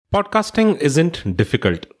Podcasting isn't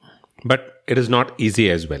difficult, but it is not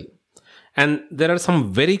easy as well. And there are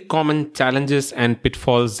some very common challenges and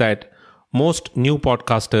pitfalls that most new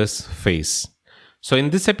podcasters face. So in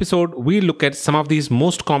this episode, we look at some of these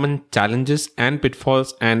most common challenges and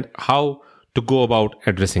pitfalls and how to go about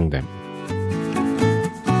addressing them.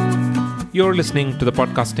 You're listening to the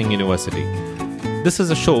Podcasting University. This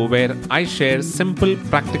is a show where I share simple,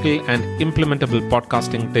 practical, and implementable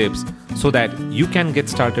podcasting tips so that you can get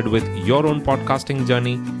started with your own podcasting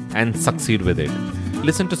journey and succeed with it.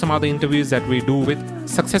 Listen to some of the interviews that we do with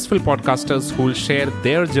successful podcasters who will share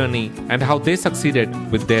their journey and how they succeeded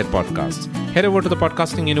with their podcasts. Head over to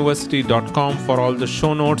thepodcastinguniversity.com for all the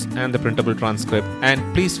show notes and the printable transcript, and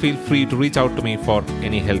please feel free to reach out to me for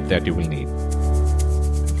any help that you will need.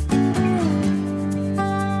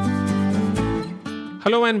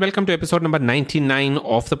 Hello and welcome to episode number 99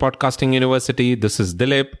 of the Podcasting University. This is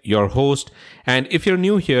Dilip, your host. And if you're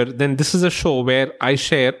new here, then this is a show where I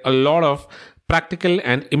share a lot of practical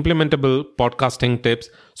and implementable podcasting tips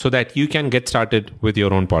so that you can get started with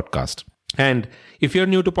your own podcast. And if you're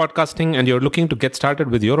new to podcasting and you're looking to get started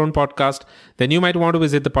with your own podcast, then you might want to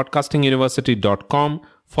visit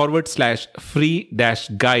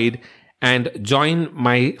thepodcastinguniversity.com/free-guide and join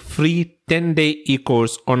my free 10-day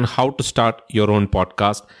e-course on how to start your own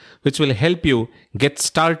podcast, which will help you get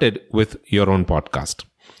started with your own podcast.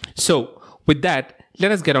 So with that,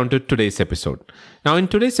 let us get on to today's episode. Now, in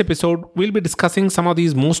today's episode, we'll be discussing some of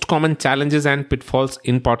these most common challenges and pitfalls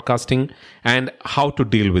in podcasting and how to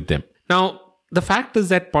deal with them. Now, the fact is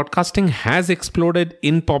that podcasting has exploded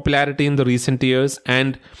in popularity in the recent years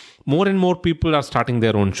and more people are starting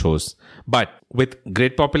their own shows. But with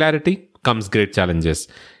great popularity comes great challenges.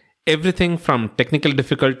 Everything from technical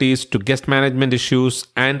difficulties to guest management issues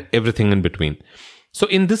and everything in between. So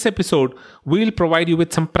in this episode, we'll provide you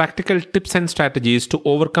with some practical tips and strategies to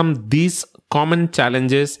overcome these common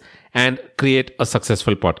challenges and create a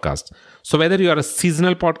successful podcast. So whether you are a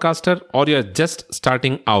seasonal podcaster or you're just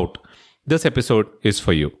starting out, this episode is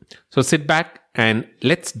for you. So sit back and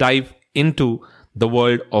let's dive into the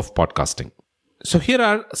world of podcasting. So here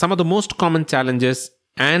are some of the most common challenges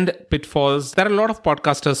and pitfalls that a lot of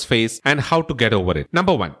podcasters face and how to get over it.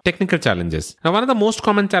 Number one, technical challenges. Now, one of the most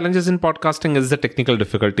common challenges in podcasting is the technical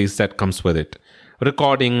difficulties that comes with it.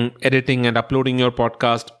 Recording, editing, and uploading your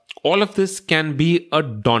podcast. All of this can be a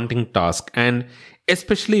daunting task, and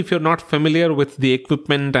especially if you're not familiar with the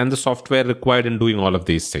equipment and the software required in doing all of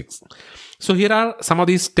these things. So here are some of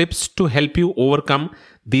these tips to help you overcome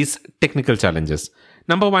these technical challenges.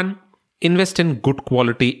 Number one, invest in good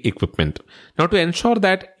quality equipment. Now, to ensure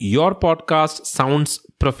that your podcast sounds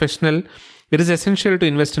professional, it is essential to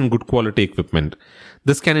invest in good quality equipment.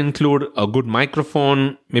 This can include a good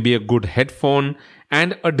microphone, maybe a good headphone,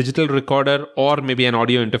 and a digital recorder or maybe an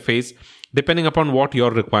audio interface, depending upon what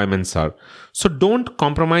your requirements are. So don't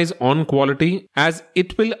compromise on quality, as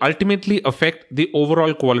it will ultimately affect the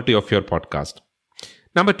overall quality of your podcast.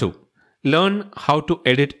 Number two, learn how to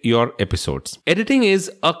edit your episodes. Editing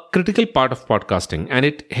is a critical part of podcasting, and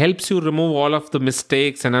it helps you remove all of the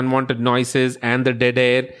mistakes and unwanted noises and the dead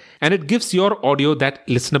air, and it gives your audio that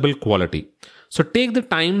listenable quality. So take the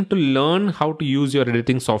time to learn how to use your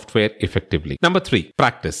editing software effectively. Number three,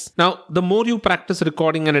 practice. Now, the more you practice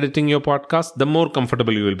recording and editing your podcast, the more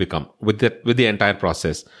comfortable you will become with the entire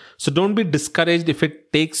process. So don't be discouraged if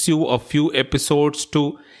it takes you a few episodes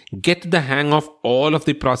to get the hang of all of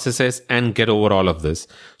the processes and get over all of this.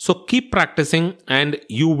 So keep practicing and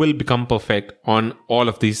you will become perfect on all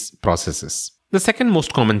of these processes. The second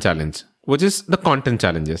most common challenge, which is the content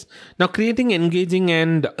challenges. Now, creating engaging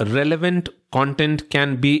and relevant content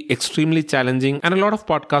can be extremely challenging, and a lot of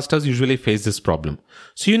podcasters usually face this problem.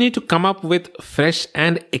 So you need to come up with fresh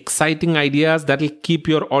and exciting ideas that will keep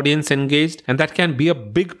your audience engaged, and that can be a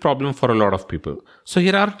big problem for a lot of people. So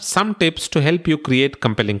here are some tips to help you create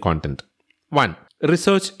compelling content. 1.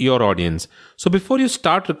 Research your audience. So before you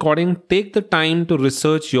start recording, take the time to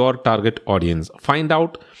research your target audience. Find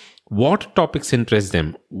out what topics interest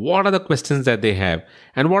them, what are the questions that they have,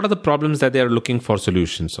 and what are the problems that they are looking for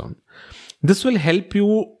solutions on. This will help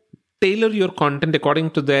you tailor your content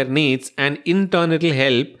according to their needs, and in turn it will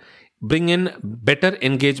help bring in better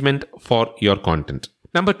engagement for your content.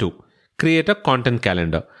 Number 2, create a content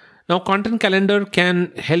calendar. Now, content calendar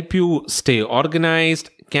can help you stay organized,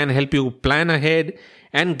 can help you plan ahead,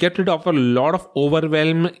 and get rid of a lot of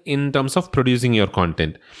overwhelm in terms of producing your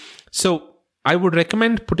content. So I would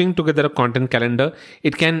recommend putting together a content calendar.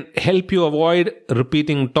 It can help you avoid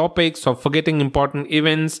repeating topics or forgetting important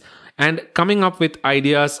events and coming up with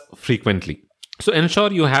ideas frequently. So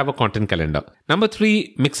ensure you have a content calendar. Number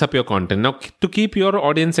 3, mix up your content. Now, to keep your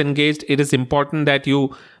audience engaged, it is important that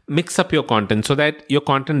you mix up your content so that your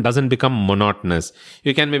content doesn't become monotonous.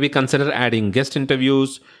 You can maybe consider adding guest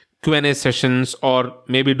interviews, Q&A sessions, or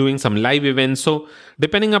maybe doing some live events. So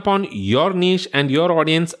depending upon your niche and your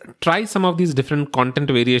audience, try some of these different content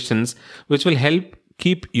variations, which will help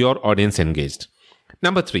keep your audience engaged.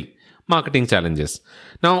 Number 3, marketing challenges.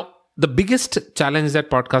 Now, the biggest challenge that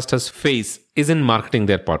podcasters face is in marketing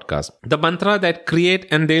their podcast. The mantra that create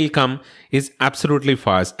and they'll come is absolutely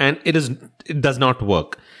false, and it does not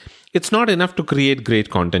work. It's not enough to create great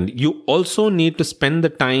content. You also need to spend the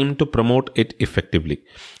time to promote it effectively.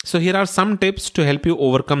 So here are some tips to help you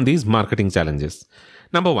overcome these marketing challenges.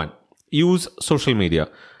 Number 1, use social media.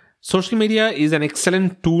 Social media is an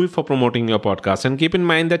excellent tool for promoting your podcast, and keep in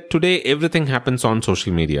mind that today everything happens on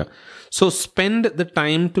social media. So spend the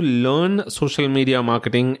time to learn social media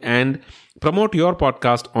marketing and promote your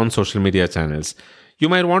podcast on social media channels. You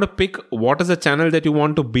might want to pick what is the channel that you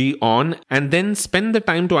want to be on, and then spend the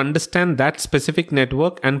time to understand that specific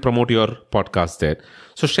network and promote your podcast there.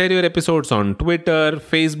 So share your episodes on Twitter,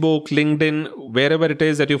 Facebook, LinkedIn, wherever it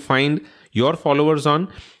is that you find your followers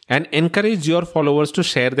on, and encourage your followers to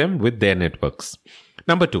share them with their networks.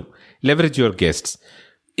 Number 2, leverage your guests.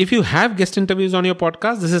 If you have guest interviews on your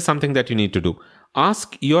podcast, this is something that you need to do.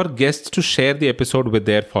 Ask your guests to share the episode with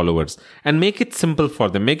their followers and make it simple for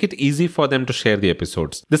them. Make it easy for them to share the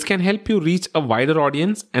episodes. This can help you reach a wider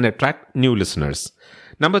audience and attract new listeners.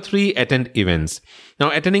 Number 3, attend events.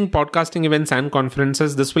 Now, attending podcasting events and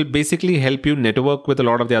conferences, this will basically help you network with a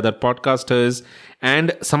lot of the other podcasters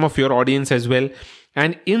and some of your audience as well.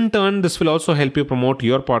 And in turn, this will also help you promote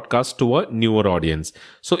your podcast to a newer audience.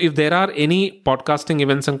 So if there are any podcasting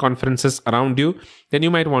events and conferences around you, then you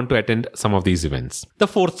might want to attend some of these events. The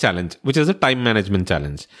 4th challenge, which is a time management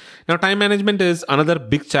challenge. Now, time management is another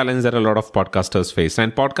big challenge that a lot of podcasters face.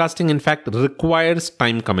 And podcasting, in fact, requires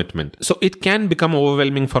time commitment. So it can become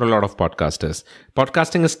overwhelming for a lot of podcasters.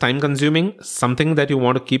 Podcasting is time consuming, something that you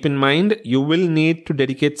want to keep in mind. You will need to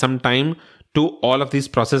dedicate some time to all of these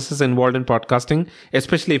processes involved in podcasting,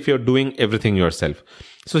 especially if you're doing everything yourself.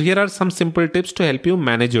 So here are some simple tips to help you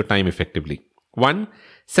manage your time effectively. 1,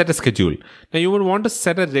 set a schedule. Now you would want to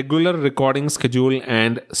set a regular recording schedule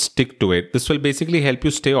and stick to it. This will basically help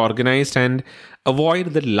you stay organized and avoid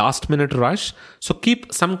the last minute rush. So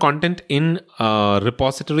keep some content in a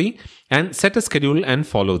repository and set a schedule and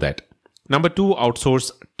follow that. Number 2,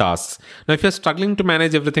 outsource tasks. Now, if you're struggling to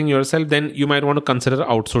manage everything yourself, then you might want to consider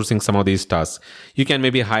outsourcing some of these tasks. You can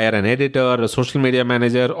maybe hire an editor, a social media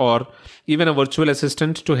manager, or even a virtual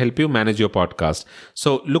assistant to help you manage your podcast.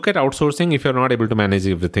 So look at outsourcing if you're not able to manage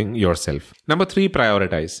everything yourself. Number 3,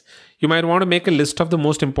 prioritize. You might want to make a list of the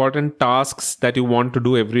most important tasks that you want to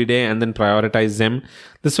do every day and then prioritize them.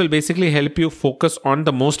 This will basically help you focus on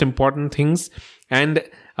the most important things and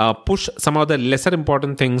push some of the lesser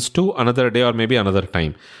important things to another day or maybe another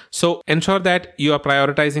time. So ensure that you are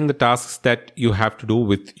prioritizing the tasks that you have to do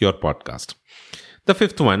with your podcast. The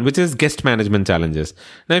 5th one, which is guest management challenges.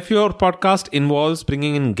 Now, if your podcast involves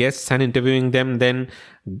bringing in guests and interviewing them, then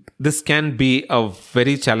this can be a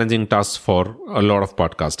very challenging task for a lot of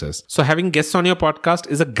podcasters. So having guests on your podcast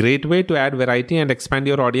is a great way to add variety and expand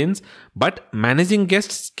your audience, but managing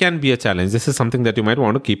guests can be a challenge. This is something that you might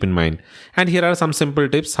want to keep in mind. And here are some simple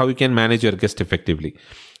tips how you can manage your guest effectively.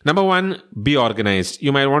 Number 1, be organized.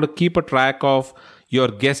 You might want to keep a track of your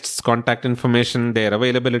guests' contact information, their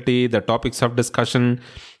availability, the topics of discussion,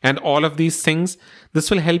 and all of these things. This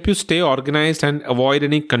will help you stay organized and avoid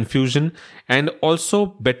any confusion and also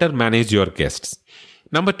better manage your guests.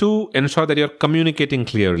 Number 2, ensure that you're communicating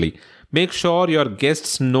clearly. Make sure your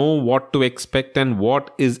guests know what to expect and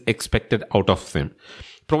what is expected out of them.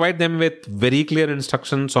 Provide them with very clear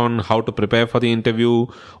instructions on how to prepare for the interview,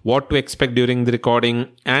 what to expect during the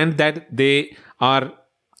recording, and that they are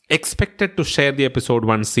expected to share the episode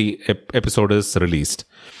once the episode is released.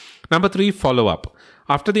 Number 3, follow up.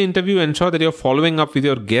 After the interview, ensure that you're following up with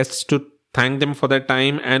your guests to thank them for their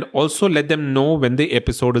time and also let them know when the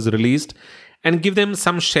episode is released and give them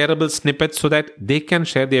some shareable snippets so that they can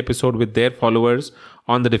share the episode with their followers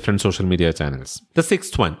on the different social media channels. The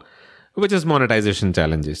 6th one, which is monetization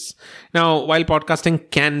challenges. Now, while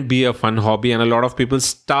podcasting can be a fun hobby and a lot of people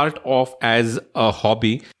start off as a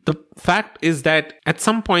hobby, the fact is that at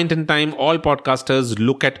some point in time, all podcasters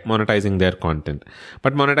look at monetizing their content.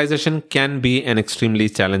 But monetization can be an extremely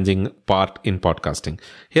challenging part in podcasting.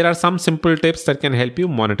 Here are some simple tips that can help you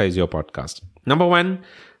monetize your podcast. Number 1,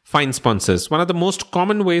 find sponsors. One of the most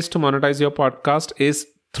common ways to monetize your podcast is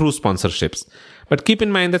through sponsorships. But keep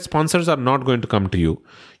in mind that sponsors are not going to come to you.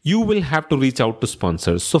 You will have to reach out to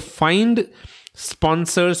sponsors. So find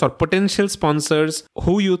sponsors or potential sponsors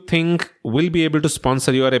who you think will be able to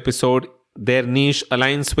sponsor your episode. Their niche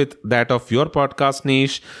aligns with that of your podcast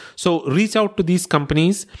niche. So reach out to these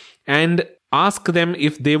companies and ask them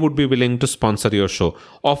if they would be willing to sponsor your show.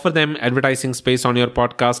 Offer them advertising space on your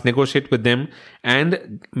podcast, negotiate with them,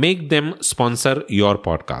 and make them sponsor your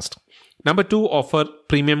podcast. Number 2, offer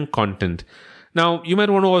premium content. Now, you might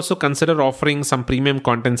want to also consider offering some premium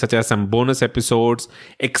content such as some bonus episodes,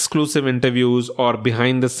 exclusive interviews, or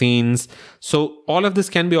behind the scenes. So all of this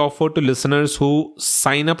can be offered to listeners who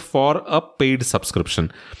sign up for a paid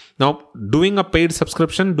subscription. Now, doing a paid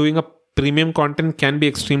subscription, doing a premium content can be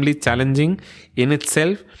extremely challenging in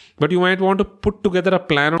itself, but you might want to put together a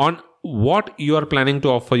plan on what you are planning to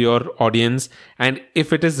offer your audience and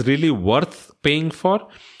if it is really worth paying for.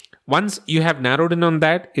 Once you have narrowed in on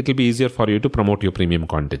that, it will be easier for you to promote your premium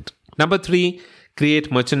content. Number 3,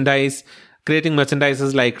 create merchandise. Creating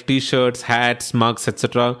merchandises like t-shirts, hats, mugs,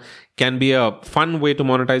 etc. can be a fun way to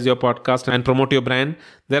monetize your podcast and promote your brand.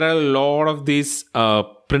 There are a lot of these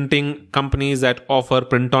printing companies that offer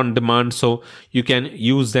print on demand, so you can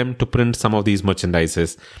use them to print some of these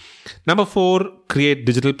merchandises. Number 4, create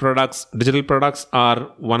digital products. Digital products are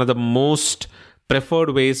one of the most preferred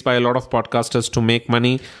ways by a lot of podcasters to make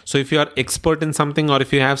money. So if you are expert in something, or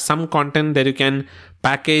if you have some content that you can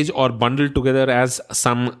package or bundle together as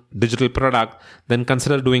some digital product, then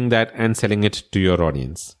consider doing that and selling it to your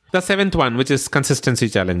audience. The 7th one, which is consistency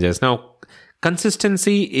challenges. Now,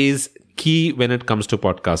 consistency is key when it comes to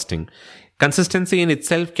podcasting. Consistency in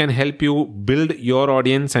itself can help you build your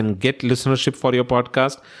audience and get listenership for your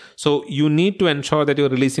podcast. So you need to ensure that you're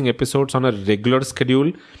releasing episodes on a regular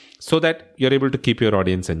schedule so that you're able to keep your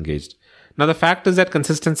audience engaged. Now, the fact is that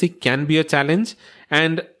consistency can be a challenge,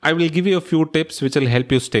 and I will give you a few tips which will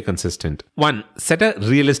help you stay consistent. 1, set a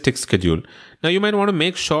realistic schedule. Now, you might want to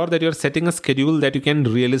make sure that you're setting a schedule that you can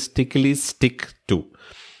realistically stick to.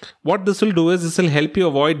 What this will do is this will help you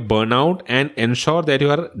avoid burnout and ensure that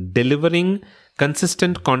you are delivering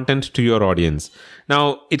consistent content to your audience.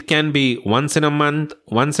 Now, it can be once in a month,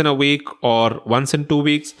 once in a week, or once in 2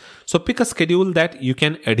 weeks. So pick a schedule that you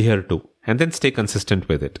can adhere to and then stay consistent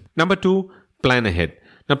with it. Number 2, plan ahead.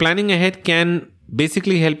 Now, planning ahead can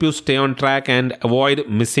basically help you stay on track and avoid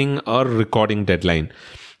missing a recording deadline.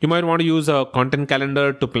 You might want to use a content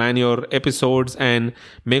calendar to plan your episodes and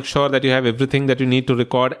make sure that you have everything that you need to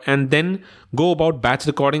record, and then go about batch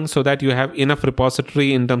recording so that you have enough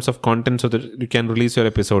repository in terms of content so that you can release your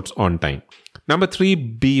episodes on time. Number 3,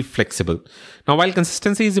 be flexible. Now, while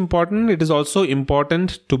consistency is important, it is also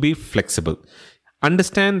important to be flexible.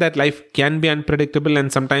 Understand that life can be unpredictable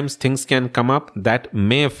and sometimes things can come up that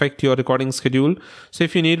may affect your recording schedule. So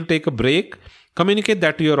if you need to take a break, communicate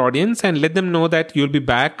that to your audience and let them know that you'll be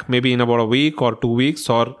back maybe in about a week or 2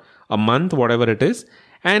 weeks or a month, whatever it is.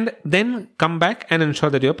 And then come back and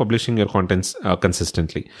ensure that you're publishing your contents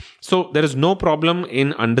consistently. So there is no problem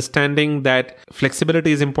in understanding that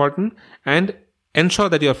flexibility is important, and ensure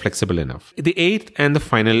that you're flexible enough. The 8th and the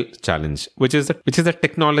final challenge, which is the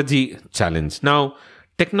technology challenge. Now,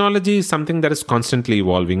 technology is something that is constantly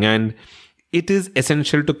evolving, and it is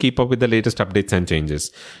essential to keep up with the latest updates and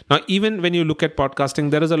changes. Now, even when you look at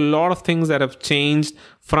podcasting, there is a lot of things that have changed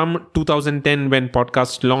from 2010 when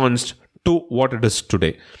podcast launched to what it is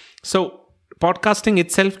today. So podcasting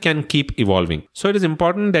itself can keep evolving. So it is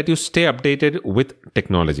important that you stay updated with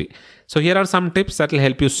technology. So here are some tips that will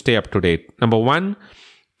help you stay up to date. Number 1,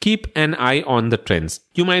 keep an eye on the trends.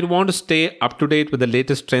 You might want to stay up to date with the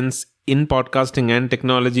latest trends in podcasting and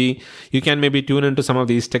technology. You can maybe tune into some of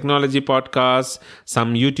these technology podcasts,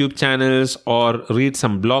 some YouTube channels, or read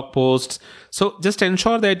some blog posts. So just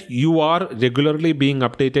ensure that you are regularly being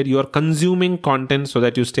updated. You are consuming content so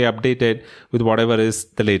that you stay updated with whatever is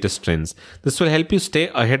the latest trends. This will help you stay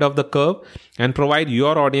ahead of the curve and provide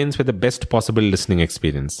your audience with the best possible listening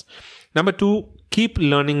experience. Number 2, keep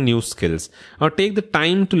learning new skills. Now, take the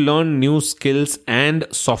time to learn new skills and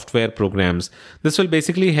software programs. This will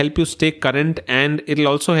basically help you stay current, and it'll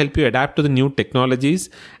also help you adapt to the new technologies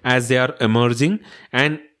as they are emerging,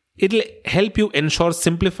 and it'll help you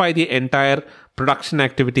simplify the entire production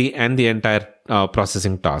activity and the entire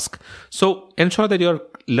processing task. So ensure that you're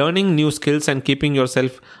learning new skills and keeping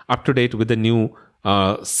yourself up to date with the new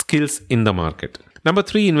skills in the market. Number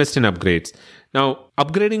 3, invest in upgrades. Now,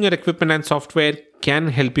 upgrading your equipment and software can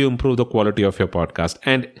help you improve the quality of your podcast.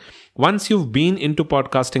 And once you've been into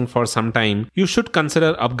podcasting for some time, you should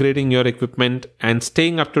consider upgrading your equipment and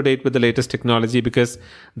staying up to date with the latest technology, because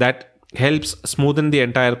that helps smoothen the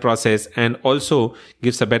entire process and also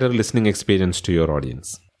gives a better listening experience to your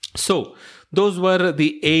audience. So those were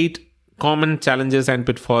the 8 common challenges and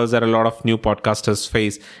pitfalls that a lot of new podcasters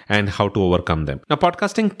face and how to overcome them. Now,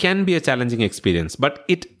 podcasting can be a challenging experience, but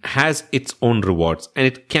it has its own rewards and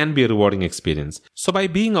it can be a rewarding experience. So by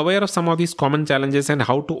being aware of some of these common challenges and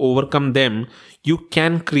how to overcome them, you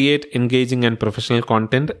can create engaging and professional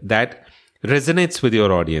content that resonates with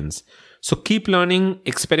your audience. So keep learning,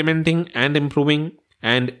 experimenting, and improving,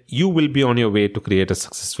 and you will be on your way to create a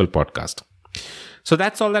successful podcast. So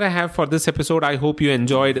that's all that I have for this episode. I hope you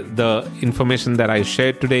enjoyed the information that I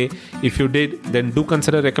shared today. If you did, then do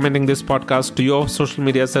consider recommending this podcast to your social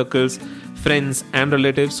media circles, friends, and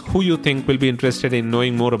relatives who you think will be interested in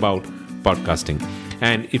knowing more about podcasting.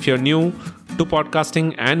 And if you're new to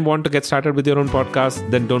podcasting and want to get started with your own podcast,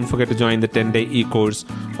 then don't forget to join the 10-day e-course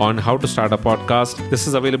on how to start a podcast. This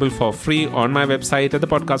is available for free on my website at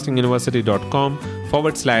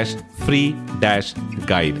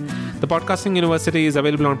thepodcastinguniversity.com/free-guide. The Podcasting University is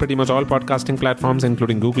available on pretty much all podcasting platforms,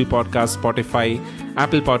 including Google Podcasts, Spotify,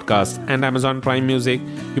 Apple Podcasts, and Amazon Prime Music.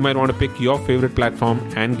 You might want to pick your favorite platform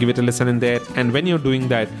and give it a listen in there. And when you're doing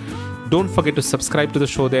that, don't forget to subscribe to the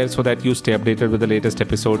show there so that you stay updated with the latest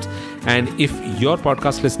episodes. And if your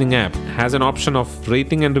podcast listening app has an option of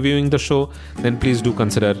rating and reviewing the show, then please do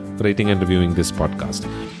consider rating and reviewing this podcast.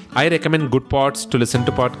 I recommend Goodpods to listen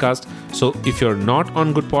to podcasts. So if you're not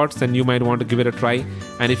on Goodpods, then you might want to give it a try.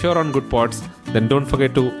 And if you're on Goodpods, then don't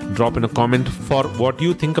forget to drop in a comment for what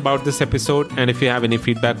you think about this episode and if you have any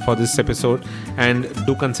feedback for this episode, and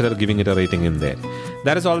do consider giving it a rating in there.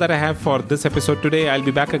 That is all that I have for this episode today. I'll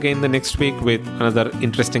be back again the next week with another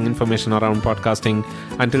interesting information around podcasting.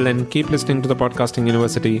 Until then, keep listening to the Podcasting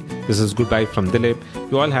University. This is goodbye from Dilip.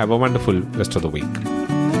 You all have a wonderful rest of the week.